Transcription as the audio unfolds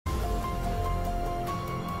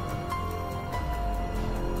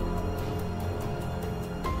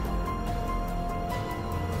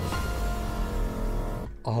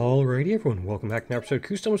Alrighty everyone, welcome back to another episode.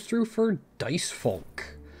 Kuth was through for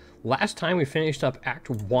Dicefolk. Last time we finished up Act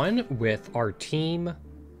 1 with our team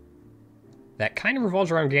that kind of revolves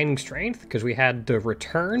around gaining strength, because we had the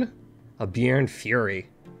return of Bianfuri.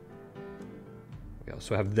 We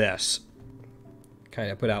also have this kind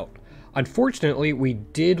of put out. Unfortunately, we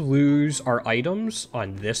did lose our items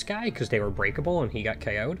on this guy because they were breakable and he got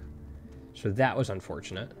KO'd. So that was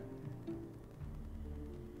unfortunate.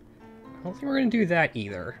 I don't think we're going to do that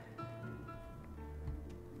either.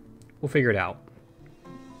 We'll figure it out.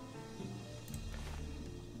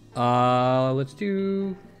 Let's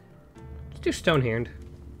do Stonehand.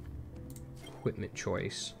 Equipment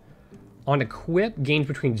choice. On equip, gains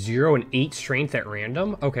between 0 and 8 strength at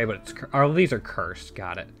random. Okay, but it's... Oh, these are cursed.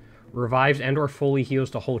 Got it. Revives and or fully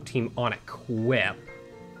heals the whole team on equip.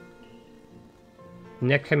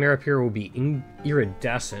 Next Chimera Appear will be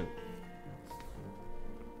iridescent.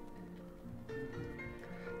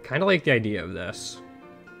 Kind of like the idea of this.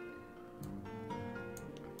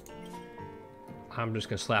 I'm just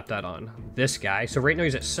going to slap that on this guy. So right now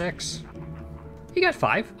he's at 6. He got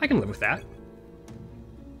 5. I can live with that.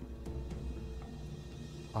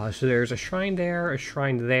 So there's a shrine there, a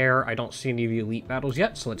shrine there. I don't see any of the elite battles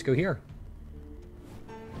yet, so let's go here.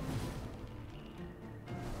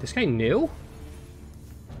 This guy new?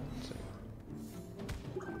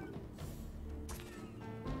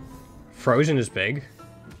 Frozen is big.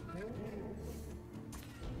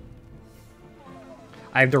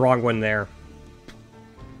 I have the wrong one there.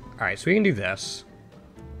 Alright, so we can do this.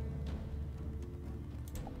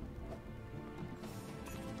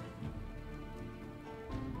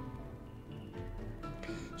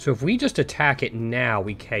 So if we just attack it now,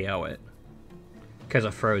 we KO it. Because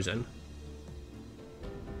of Frozen.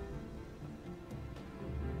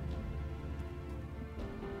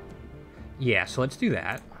 Yeah, so let's do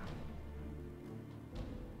that.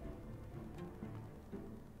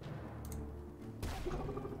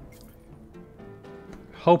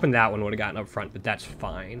 Hoping that one would have gotten up front, but that's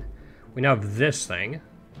fine. We now have this thing.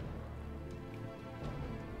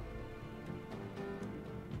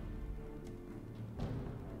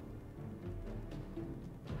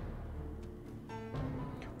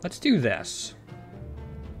 Let's do this.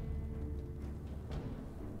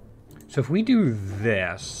 So if we do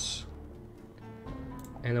this,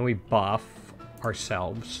 and then we buff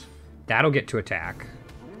ourselves, that'll get to attack.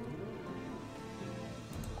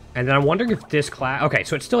 And then I'm wondering if this class... Okay,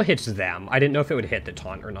 so it still hits them. I didn't know if it would hit the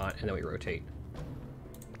taunt or not, and then we rotate.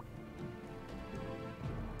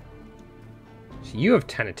 So you have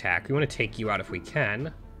 10 attack. We want to take you out if we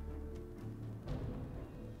can.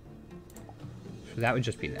 So that would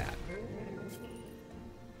just be that.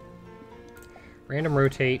 Random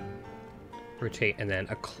rotate. Rotate, and then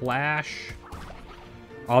a clash.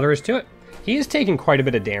 All there is to it. He is taking quite a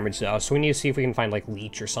bit of damage, though, so we need to see if we can find, like,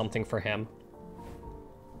 leech or something for him.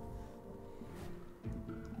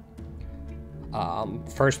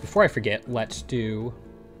 First, before I forget, let's do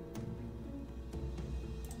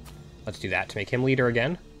that to make him leader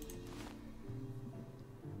again.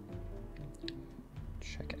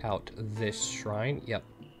 Check out this shrine. Yep.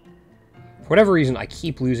 For whatever reason, I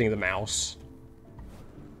keep losing the mouse.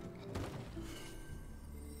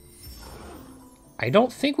 I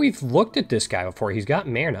don't think we've looked at this guy before. He's got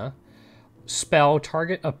mana. Spell,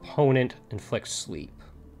 target opponent, inflicts sleep.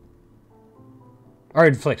 Or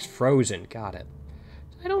inflicts frozen. Got it.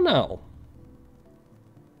 I don't know.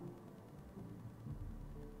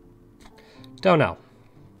 Don't know.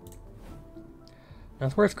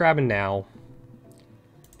 That's worth grabbing now.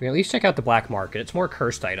 We can at least check out the black market. It's more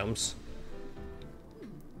cursed items.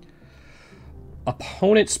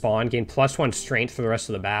 Opponent spawn. Gain +1 strength for the rest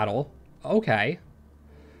of the battle. Okay.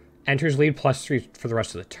 Enters lead +3 for the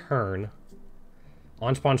rest of the turn.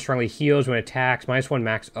 On spawn strongly heals when attacks. -1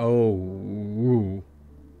 max. Oh.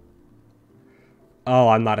 Oh,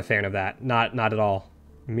 I'm not a fan of that. Not at all.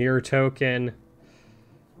 Mirror token.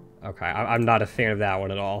 Okay, I'm not a fan of that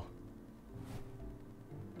one at all.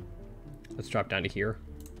 Let's drop down to here.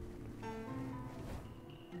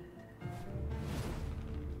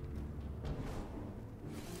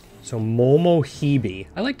 So Momohibi.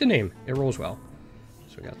 I like the name. It rolls well.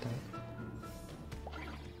 So we got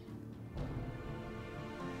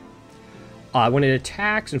that. When it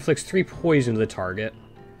attacks, inflicts 3 poison to the target.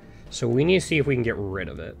 So we need to see if we can get rid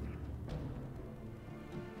of it.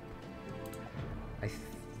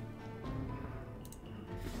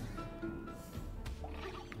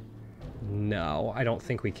 No, I don't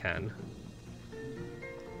think we can.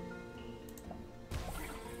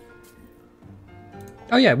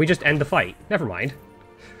 Oh yeah, we just end the fight. Never mind.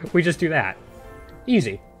 We just do that.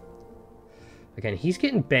 Easy. Again, he's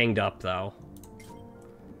getting banged up, though.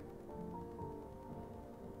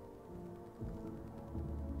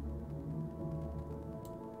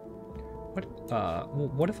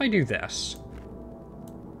 What if I do this?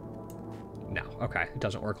 No, okay, it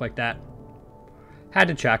doesn't work like that. Had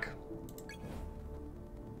to check.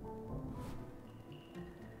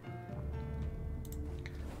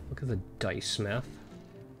 Look at the Dice Smith.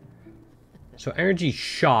 So energy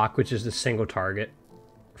shock, which is the single target.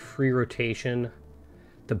 Free rotation.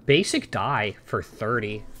 The basic die for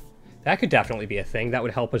 30. That could definitely be a thing. That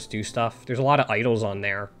would help us do stuff. There's a lot of idols on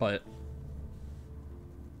there, but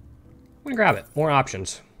I'm gonna grab it. More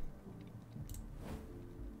options.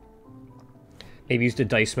 Maybe use the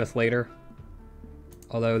Dice Smith later.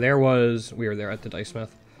 Although we were there at the Dice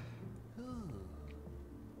Smith.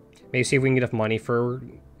 Maybe see if we can get enough money for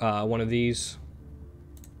one of these.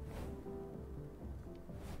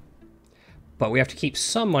 But we have to keep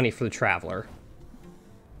some money for the Traveler.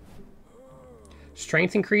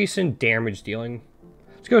 Strength increase and damage dealing.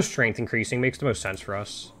 Let's go strength increasing. Makes the most sense for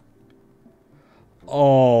us.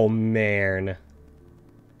 Oh, man.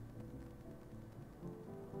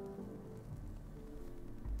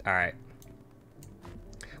 Alright.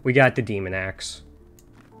 We got the Demon Axe.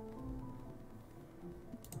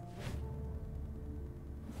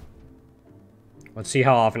 Let's see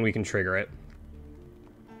how often we can trigger it.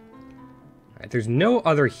 Alright, there's no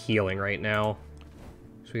other healing right now.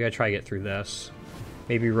 So we gotta try to get through this.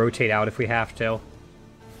 Maybe rotate out if we have to.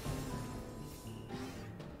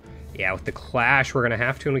 Yeah, with the Clash, we're gonna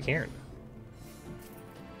have to, and we can't.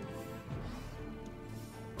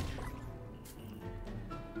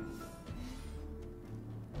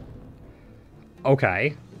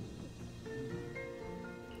 Okay.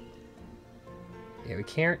 Yeah, we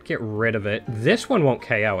can't get rid of it. This one won't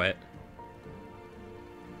KO it.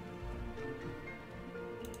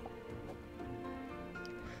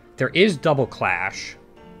 There is double Clash.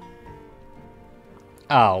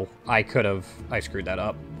 Oh, I screwed that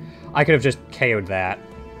up. I could have just KO'd that.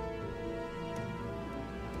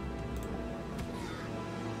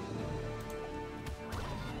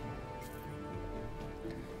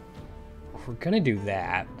 If we're gonna do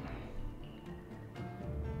that.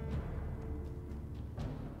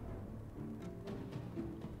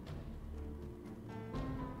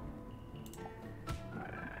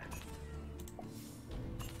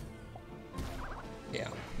 Yeah.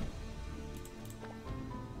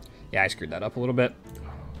 Yeah, I screwed that up a little bit.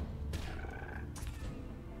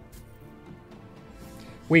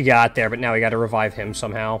 We got there, but now we gotta revive him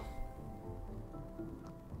somehow.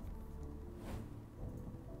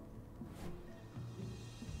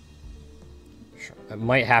 Sure. It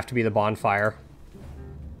might have to be the bonfire.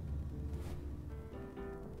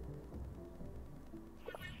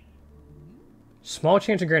 Small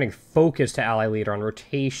chance of granting focus to ally leader on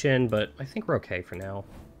rotation, but I think we're okay for now.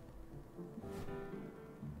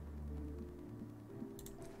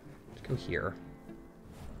 Let's go here.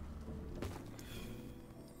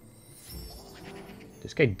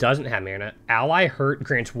 This guy doesn't have mana. Ally hurt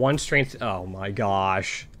grants 1 strength. Oh my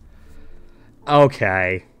gosh.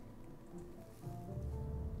 Okay.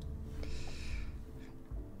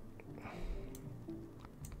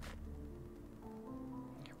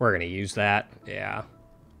 We're gonna use that. Yeah.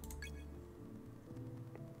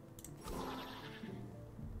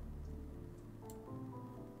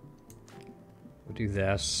 We'll do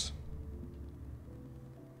this.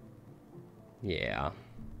 Yeah.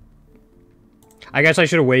 I guess I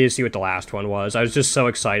should have waited to see what the last one was. I was just so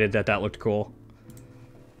excited that that looked cool.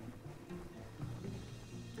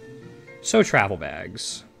 So, travel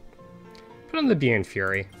bags. Put on the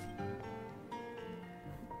Bianfuri.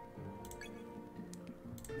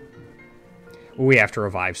 We have to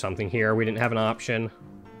revive something here. We didn't have an option.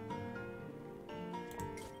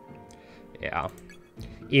 Yeah.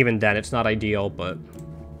 Even then, it's not ideal, but...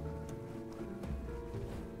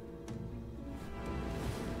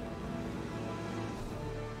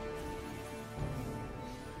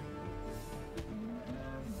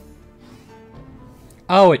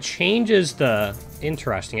 Oh, it changes the...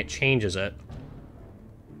 Interesting, it changes it.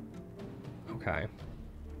 Okay.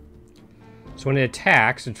 So when it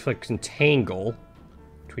attacks, it inflicts Entangle,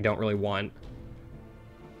 which we don't really want.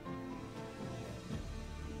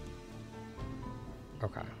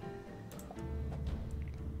 Okay.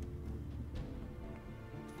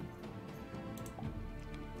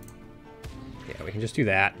 Yeah, we can just do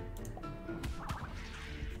that.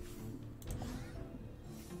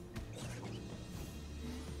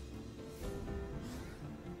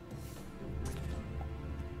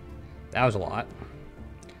 That was a lot.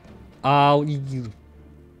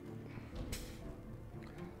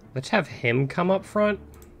 Let's have him come up front.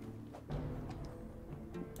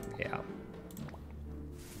 Yeah.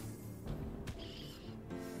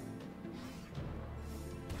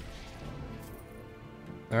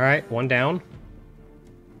 Alright, one down.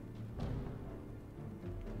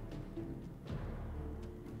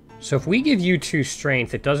 So if we give you 2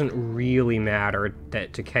 strength, it doesn't really matter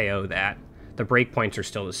that to KO that. The breakpoints are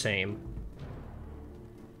still the same.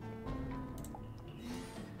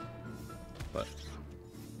 But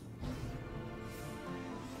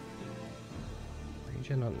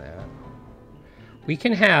regen on that. We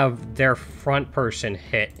can have their front person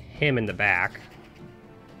hit him in the back.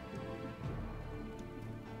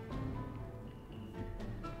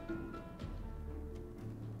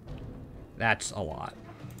 That's a lot.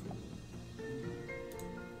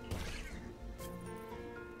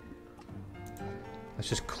 Let's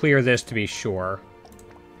just clear this to be sure.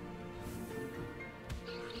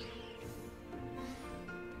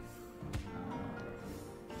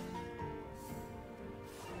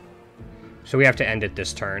 So we have to end it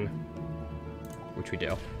this turn. Which we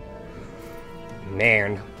do.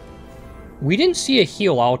 Man. We didn't see a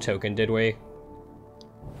heal all token, did we?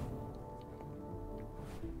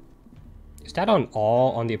 Is that on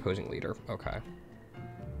all on the opposing leader? Okay.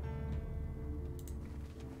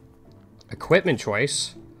 Equipment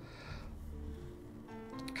choice.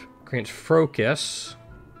 Grants focus.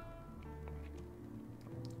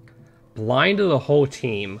 Blind to the whole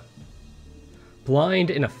team. Blind,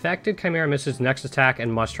 an affected Chimera misses next attack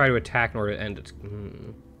and must try to attack in order to end its...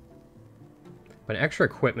 But an extra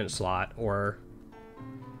equipment slot, or...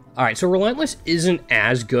 Alright, so Relentless isn't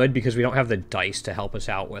as good because we don't have the dice to help us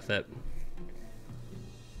out with it.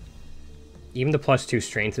 Even the +2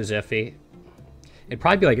 strength is iffy. It'd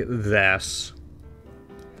probably be like this.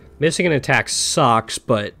 Missing an attack sucks,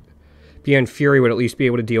 but Bianfuri would at least be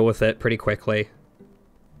able to deal with it pretty quickly.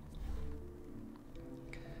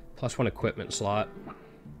 +1 equipment slot.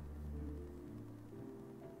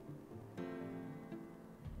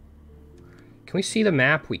 Can we see the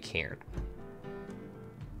map? We can't.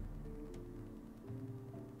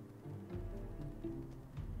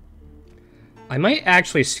 I might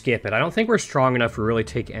actually skip it. I don't think we're strong enough to really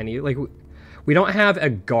take any... Like, we don't have a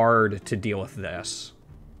guard to deal with this.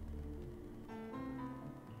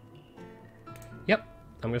 Yep,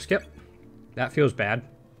 I'm gonna skip. That feels bad.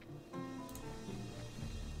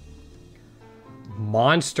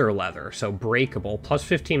 Monster leather, so breakable.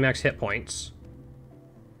 +15 max hit points.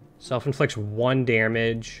 Self-inflicts 1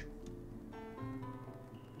 damage.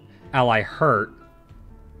 Ally hurt.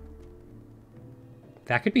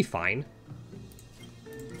 That could be fine.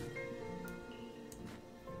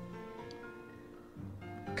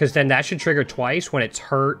 Because then that should trigger twice when it's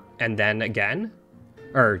hurt and then again.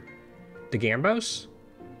 Or the Gambos.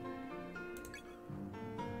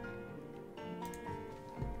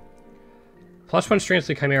 +1 strength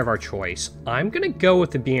to the Chimera of our choice. I'm going to go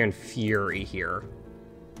with the Bianfuri here.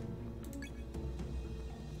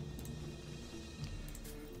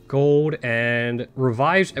 Gold and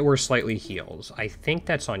revives or slightly heals. I think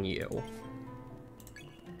that's on you.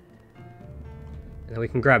 And then we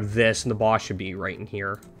can grab this, and the boss should be right in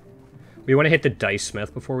here. We want to hit the Dice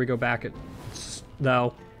Smith before we go back,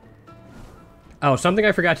 though. Oh, something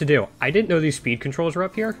I forgot to do. I didn't know these speed controls were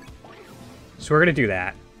up here. So we're going to do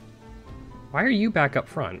that. Why are you back up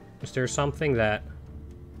front? Is there something that...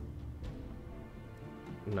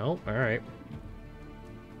 No? Alright.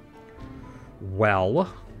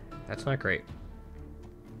 Well, that's not great.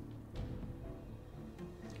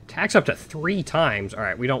 Attacks up to 3 times.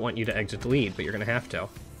 Alright, we don't want you to exit the lead, but you're going to have to.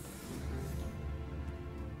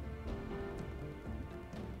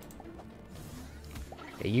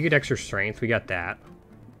 Okay, you get extra strength. We got that.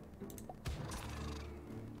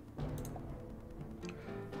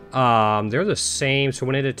 They're the same, so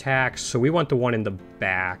when it attacks... So we want the one in the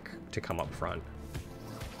back to come up front.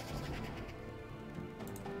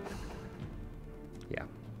 Yeah.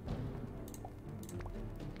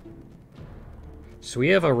 So we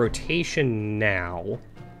have a rotation now.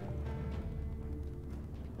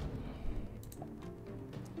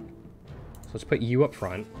 So let's put you up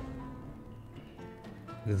front.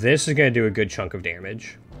 This is going to do a good chunk of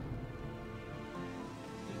damage.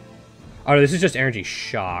 Oh, this is just energy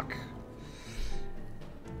shock.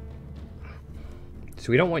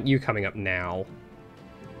 So we don't want you coming up now.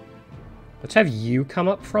 Let's have you come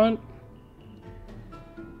up front.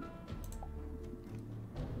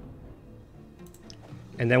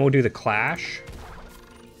 And then we'll do the clash.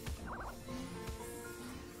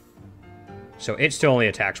 So it still only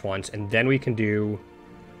attacks once, and then we can do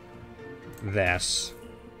this.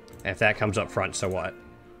 And if that comes up front, so what?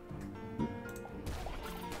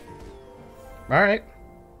 Alright.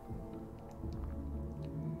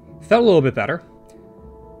 Felt a little bit better.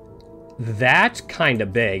 That's kind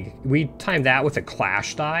of big. We timed that with a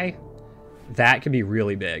clash die. That could be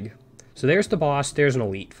really big. So there's the boss. There's an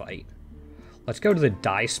elite fight. Let's go to the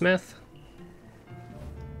die smith.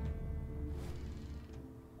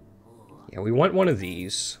 Yeah, we want one of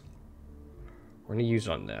these. We're going to use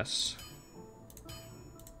on this.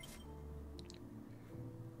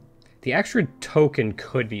 The extra token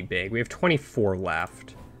could be big. We have 24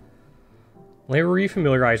 left. Let me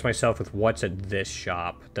refamiliarize myself with what's at this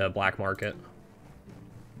shop, the black market.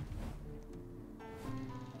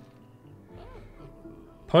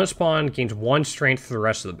 Opponent spawn gains 1 strength for the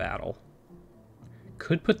rest of the battle.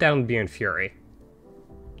 Could put down Bianfuri.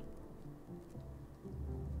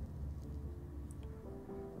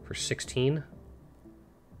 For 16?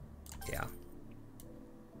 Yeah.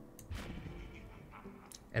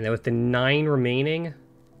 And then with the 9 remaining...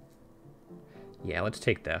 Yeah, let's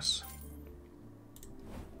take this.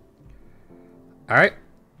 Alright.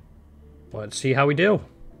 Let's see how we do.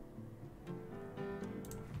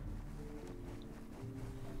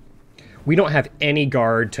 We don't have any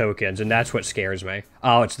guard tokens, and that's what scares me.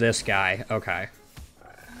 Oh, it's this guy. Okay.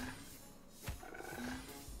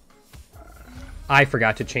 I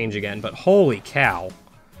forgot to change again, but holy cow.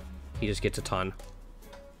 He just gets a ton.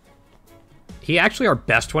 He actually our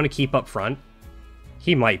best one to keep up front?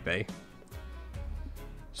 He might be.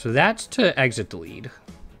 So that's to exit the lead.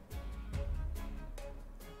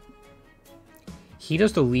 He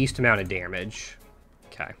does the least amount of damage.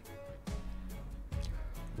 Okay.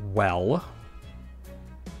 Well.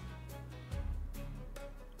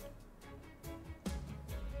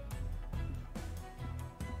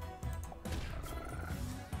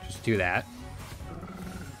 Just do that.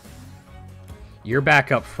 You're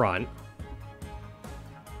back up front.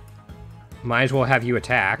 Might as well have you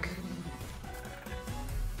attack.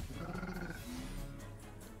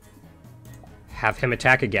 Have him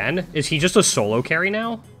attack again? Is he just a solo carry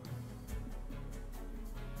now?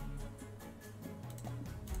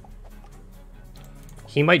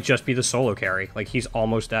 He might just be the solo carry. Like, he's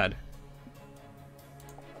almost dead.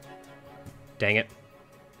 Dang it.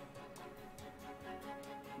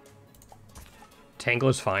 Tangle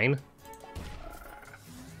is fine.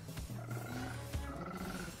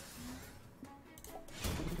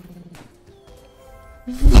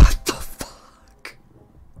 What the fuck?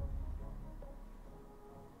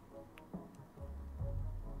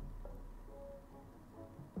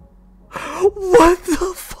 What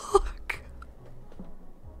the fuck?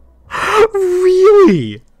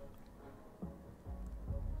 Really?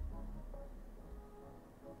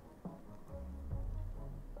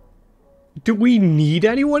 Do we need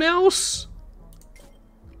anyone else?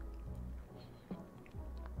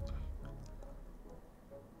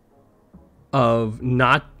 Of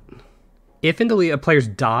not... If and delete a player's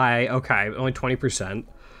die... Okay, only 20%.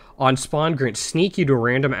 On spawn, grant sneaky to a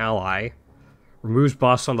random ally. Removes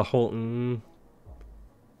buffs on the whole...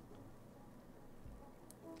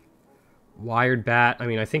 Wired bat. I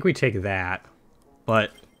mean, I think we take that.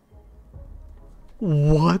 But...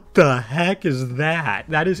 What the heck is that?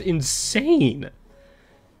 That is insane.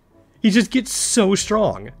 He just gets so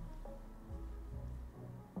strong.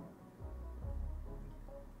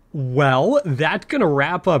 Well, that's gonna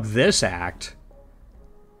wrap up this act.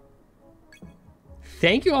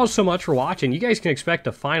 Thank you all so much for watching. You guys can expect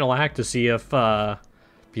a final act to see if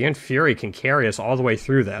Bianfuri can carry us all the way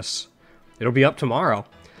through this. It'll be up tomorrow.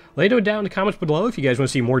 Let it down in the comments below if you guys want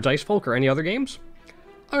to see more Dicefolk or any other games.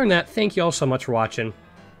 Other than that, thank you all so much for watching.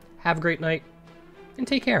 Have a great night, and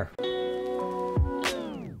take care.